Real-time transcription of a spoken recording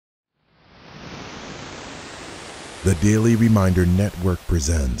The Daily Reminder Network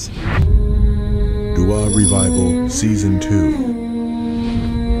presents Dua Revival Season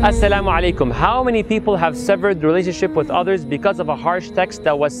 2. Assalamu alaikum. How many people have severed the relationship with others because of a harsh text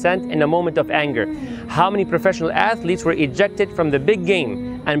that was sent in a moment of anger? How many professional athletes were ejected from the big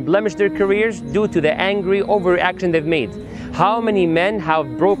game and blemished their careers due to the angry overreaction they've made? How many men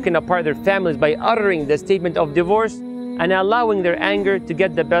have broken apart their families by uttering the statement of divorce and allowing their anger to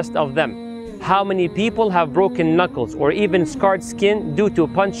get the best of them? How many people have broken knuckles or even scarred skin due to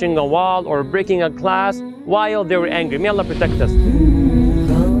punching a wall or breaking a glass while they were angry? May Allah protect us.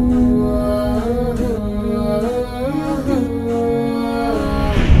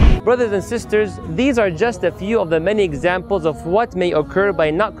 Brothers and sisters, these are just a few of the many examples of what may occur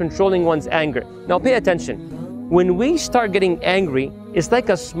by not controlling one's anger. Now pay attention. When we start getting angry, it's like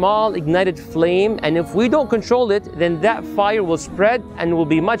a small ignited flame, and if we don't control it, then that fire will spread and will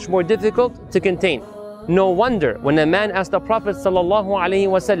be much more difficult to contain. No wonder when a man asked the Prophet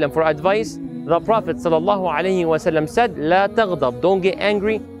ﷺ for advice, the Prophet ﷺ said, "La taghdab, don't get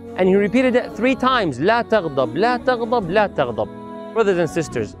angry." And he repeated it 3 times, "La taghdab, la taghdab, la taghdab." Brothers and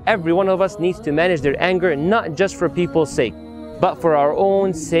sisters, every one of us needs to manage their anger, not just for people's sake, but for our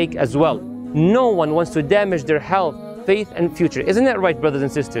own sake as well. No one wants to damage their health, faith, and future. Isn't that right, brothers and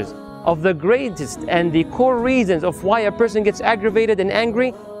sisters? Of the greatest and the core reasons of why a person gets aggravated and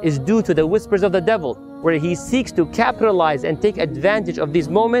angry is due to the whispers of the devil, where he seeks to capitalize and take advantage of these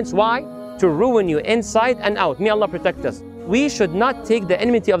moments. Why? To ruin you inside and out. May Allah protect us. We should not take the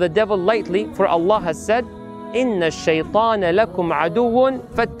enmity of the devil lightly, for Allah has said, "Inna ash-shaytana lakum aduwwun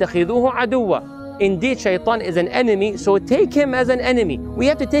fattakhidhuhu aduwwa." Indeed, shaitan is an enemy, so take him as an enemy. We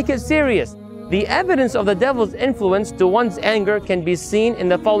have to take it serious. The evidence of the devil's influence to one's anger can be seen in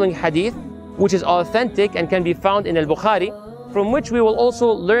the following hadith, which is authentic and can be found in Al-Bukhari, from which we will also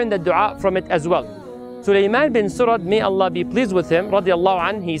learn the dua from it as well. Sulaiman bin Surad, may Allah be pleased with him, radiallahu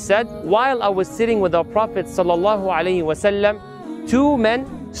anh, he said, "While I was sitting with the Prophet sallallahu alaihi wasallam, 2 men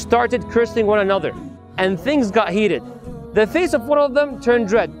started cursing one another, and things got heated. The face of one of them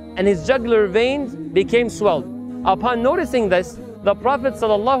turned red, and his jugular veins became swelled. Upon noticing this, the Prophet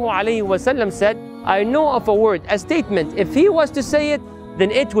ﷺ said, I know of a word, a statement. If he was to say it, then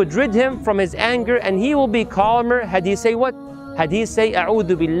it would rid him from his anger, and he will be calmer. Had he say what? Had he say,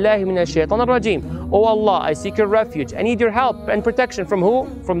 A'udhu billahi minash shaitanir rajim. Oh Allah, I seek your refuge. I need your help and protection from who?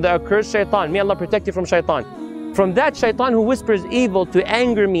 From the accursed shaitan. May Allah protect you from shaitan. From that shaitan who whispers evil to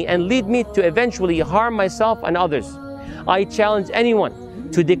anger me and lead me to eventually harm myself and others. I challenge anyone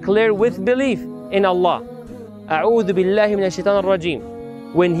to declare with belief in Allah, A'udhu billahi minash shaitanir rajim,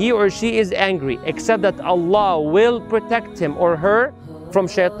 when he or she is angry, except that Allah will protect him or her from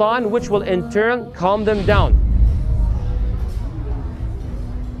shaitan, which will in turn calm them down.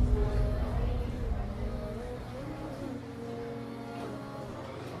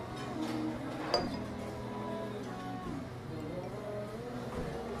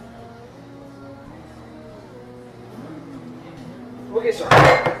 Okay, sir.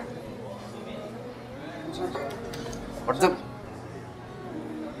 What's up?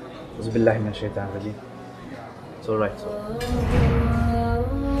 Bismillah min shaitan rajim. It's alright, sir.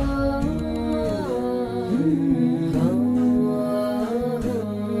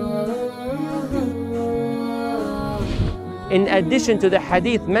 In addition to the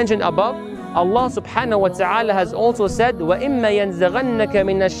hadith mentioned above, Allah subhanahu wa ta'ala has also said, وَإِمَّا يَنزَغَنَّكَ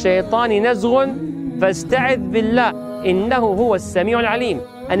مِنَ الشَّيْطَانِ نَزْغٌ فَاسْتَعِذْ بِاللَّهِ إِنَّهُ هُوَ السَّمِيعُ الْعَلِيمُ.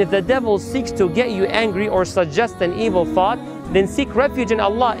 And if the devil seeks to get you angry or suggest an evil thought, then seek refuge in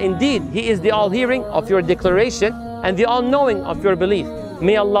Allah. Indeed, He is the all-hearing of your declaration and the all-knowing of your belief.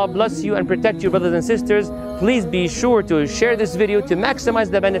 May Allah bless you and protect you, brothers and sisters. Please be sure to share this video to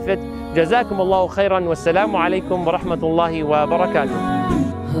maximize the benefit. Jazakumullahu khairan. Wassalamu alaikum wa rahmatullahi wa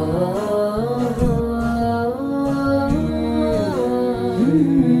barakatuh.